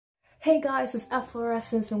Hey guys, it's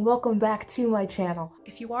efflore and welcome back to my channel.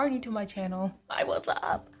 If you are new to my channel, hi, what's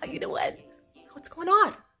up? How you doing? What's going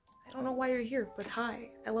on? I don't know why you're here, but hi,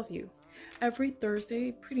 I love you. Every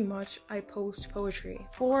Thursday, pretty much, I post poetry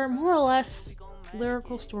for more or less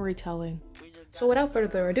lyrical storytelling. So without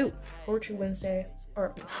further ado, Poetry Wednesday,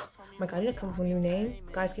 or oh my god, I need to come up with a new name.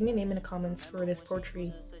 Guys, give me a name in the comments for this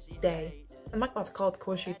poetry day. I'm not about to call it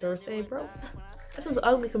Poetry Thursday, bro. That sounds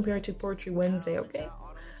ugly compared to Poetry Wednesday, okay?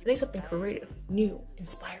 I need something creative, new,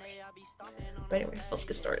 inspiring. But anyways, let's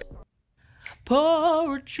get started.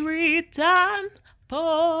 Poetry time,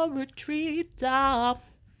 poetry time.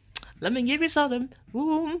 Let me give you something.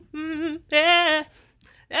 Ooh, yeah,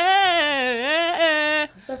 yeah.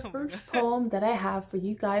 The first poem that I have for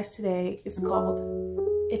you guys today is called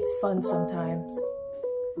It's Fun Sometimes.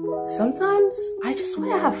 Sometimes I just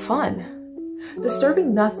want to have fun.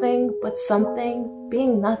 Disturbing nothing but something,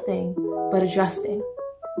 being nothing but adjusting.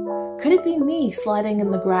 Could it be me sliding in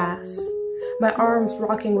the grass? My arms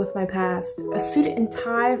rocking with my past. A suit and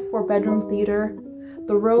tie for bedroom theater.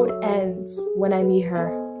 The road ends when I meet her.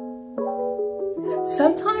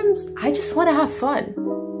 Sometimes I just want to have fun.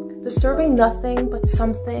 Disturbing nothing but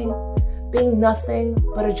something. Being nothing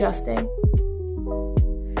but adjusting.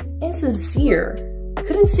 Insincere.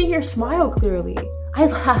 Couldn't see your smile clearly. I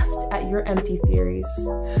laughed at your empty theories.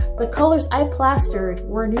 The colors I plastered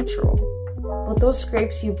were neutral. But those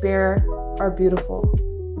scrapes you bear are beautiful.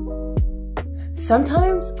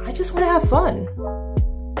 Sometimes I just want to have fun.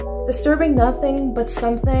 Disturbing nothing but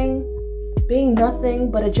something, being nothing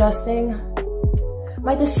but adjusting.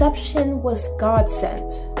 My deception was God sent,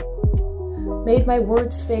 made my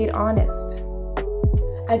words fade honest.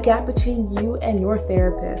 A gap between you and your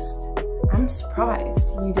therapist. I'm surprised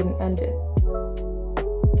you didn't end it.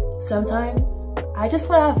 Sometimes I just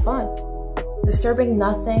want to have fun. Disturbing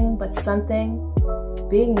nothing but something,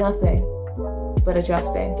 being nothing but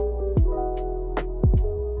adjusting.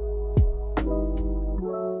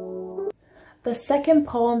 The second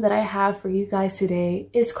poem that I have for you guys today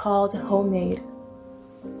is called Homemade.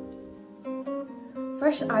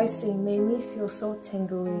 Fresh icing made me feel so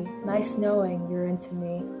tingly, nice knowing you're into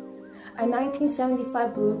me. A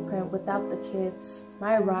 1975 blueprint without the kids,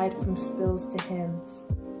 my ride from spills to hymns.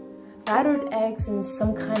 Battered eggs in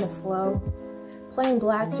some kind of flow. Playing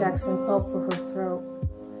blackjacks and fell for her throat.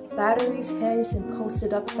 Batteries hinged and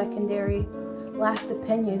posted up secondary. Last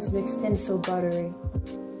opinions mixed in so buttery.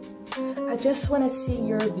 I just want to see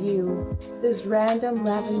your view. This random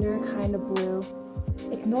lavender kind of blue.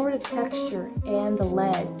 Ignore the texture and the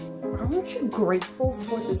lead. Aren't you grateful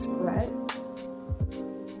for this bread?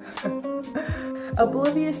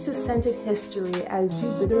 Oblivious to scented history as you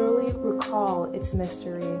literally recall its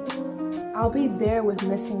mystery. I'll be there with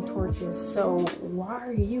missing torches, so why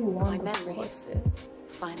are you on the floor, sis?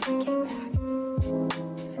 Finally came back.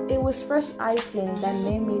 It was fresh icing that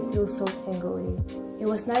made me feel so tingly. It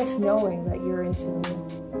was nice knowing that you're into me.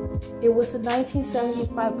 It was a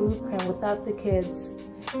 1975 blueprint without the kids.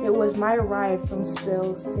 It was my ride from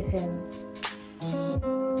spills to hymns.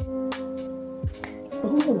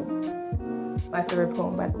 Ooh. My favorite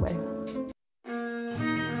poem, by the way.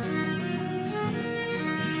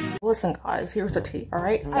 Listen guys, here's the tea,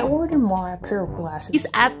 alright? I ordered my pair of glasses. It's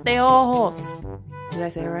at the house. Did I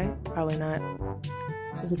say it right? Probably not.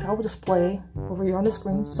 So the travel display over here on the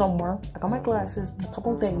screen somewhere. I got my glasses in a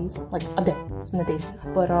couple of days. Like a day. It's been a day.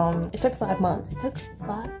 But it took 5 months. It took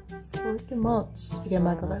 5 freaking months to get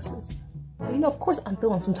my glasses. So you know, of course I'm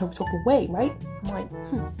feeling some type of way, right? I'm like,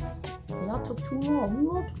 y'all took too long.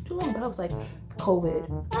 You all took too long. But I was like, COVID.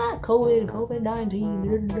 COVID-19.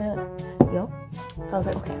 You know? So I was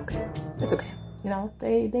like, okay, it's okay. You know,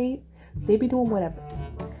 they be doing whatever.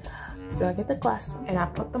 So I get the glasses and I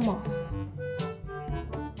put them on.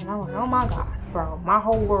 And I'm like, oh my god, bro, my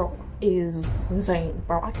whole world is insane,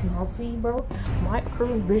 bro. I cannot see, bro. My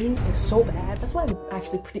current vision is so bad. That's why I'm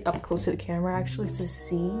actually pretty up close to the camera, actually, to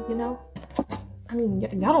see, you know? I mean,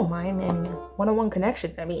 y'all don't mind, man. One-on-one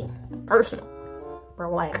connection, I mean, personal.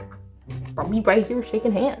 Bro, like, bro, me right here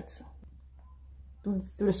shaking hands through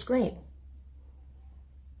the screen.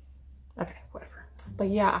 Okay, whatever. But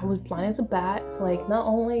yeah, I was blind as a bat. Like, not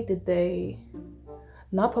only did they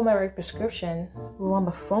not put my right prescription, we were on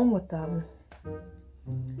the phone with them.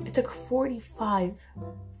 It took 45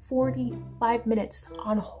 minutes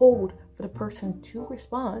on hold for the person to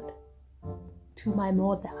respond to my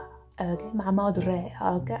mother. Okay, my madre.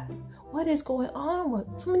 Okay, what is going on with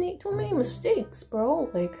too many mistakes, bro?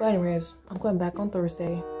 Like, but anyways, I'm going back on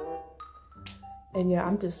Thursday, and yeah,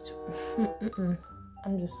 I'm just,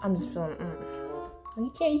 I'm just feeling.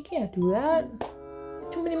 You can't do that.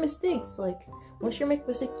 Too many mistakes. Like, Once you make a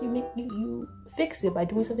mistake, you fix it by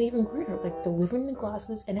doing something even greater, like delivering the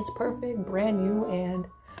glasses, and it's perfect, brand new, and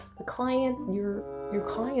the client, your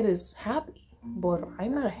client is happy. But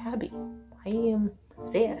I'm not happy. I am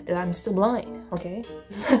sad that I'm still blind. Okay.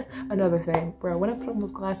 Another thing, bro. When I put on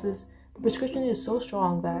those glasses, the prescription is so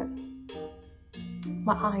strong that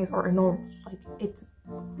my eyes are enormous. Like it's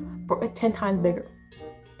 10 times bigger.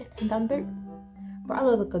 It's 10 times bigger. Bro, I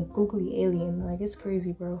look like a googly alien. Like it's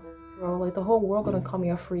crazy, bro. Like the whole world gonna call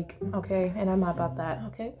me a freak, okay? And I'm not about that,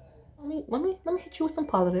 okay? Let me hit you with some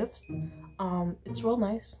positives. It's real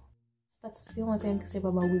nice. That's the only thing I can say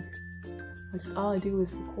about my week. Which all I do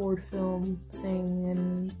is record, film, sing,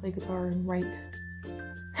 and play guitar and write.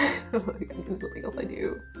 Like, there's nothing else I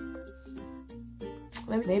do.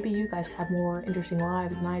 Maybe you guys have more interesting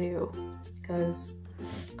lives than I do, because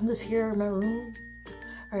I'm just here in my room.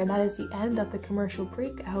 Alright, that is the end of the commercial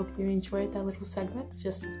break. I hope you enjoyed that little segment.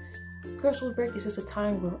 Commercial break is just a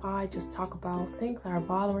time where I just talk about things that are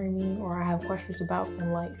bothering me or I have questions about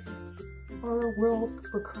in life, or world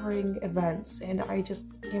recurring events, and I just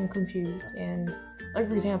am confused. And like,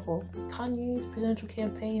 for example, Kanye's presidential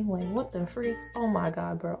campaign, like what the freak? Oh my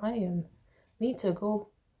god, bro, need to go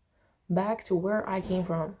back to where I came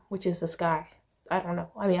from, which is the sky. I don't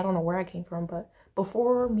know where I came from, but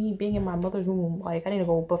before me being in my mother's womb, like I need to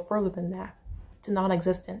go but further than that, to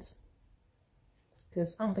non-existence,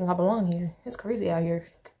 because I don't think I belong here. It's crazy out here.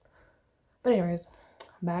 But anyways,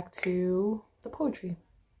 back to the poetry.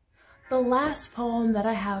 The last poem that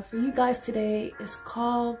I have for you guys today is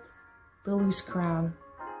called The Loose Crown.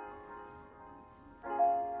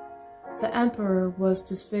 The emperor was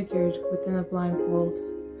disfigured within a blindfold.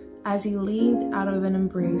 As he leaned out of an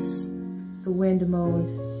embrace, the wind moaned.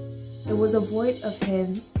 It was a void of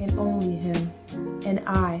him and only him, and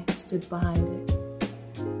I stood behind it.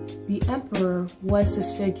 The emperor was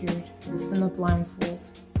disfigured within a blindfold.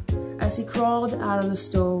 As he crawled out of the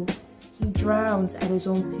stove, he drowned at his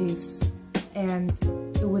own pace, and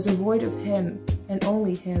it was a void of him and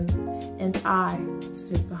only him, and I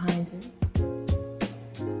stood behind it.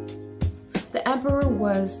 The emperor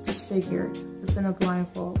was disfigured within a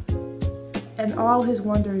blindfold, and all his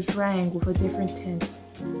wonders rang with a different tint,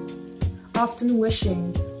 often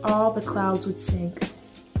wishing all the clouds would sink.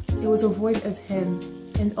 It was a void of him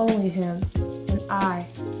and only him, and I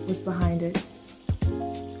was behind it.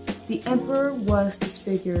 The emperor was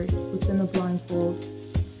disfigured within a blindfold,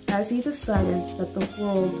 as he decided that the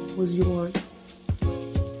world was yours,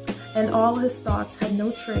 and all his thoughts had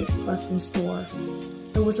no trace left in store.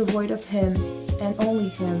 It was a void of him and only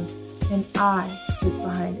him, and I stood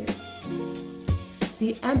behind it.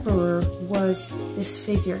 The emperor was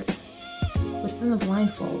disfigured within a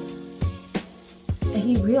blindfold, and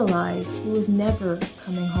he realized he was never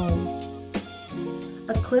coming home.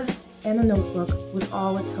 A cliff and a notebook was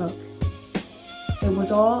all it took. It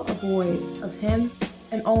was all a void of him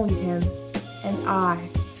and only him, and I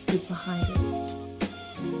stood behind it.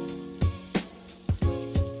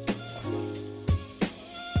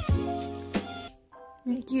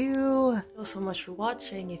 Thank you so much for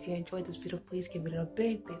watching. If you enjoyed this video, please give it a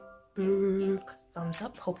big thumbs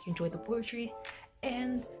up. Hope you enjoyed the poetry,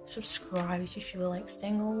 and subscribe if you feel like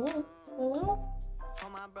staying a little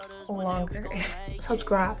longer.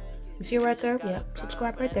 Subscribe. You see it right there? Yeah,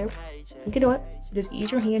 subscribe right there. You can do it. Just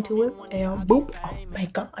ease your hand to it and boop. Oh my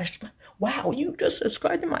gosh. Wow, you just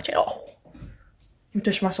subscribed to my channel. Oh, you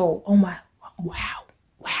touched my soul. Oh my. Wow.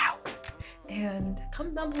 And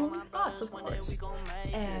comment down below your thoughts, of course.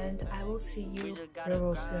 And I will see you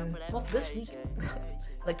real soon. Well, this week.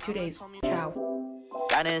 Like 2 days. Ciao.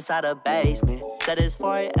 Got inside a basement. Said it's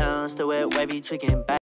 4 AM, still with wavy tweaking back.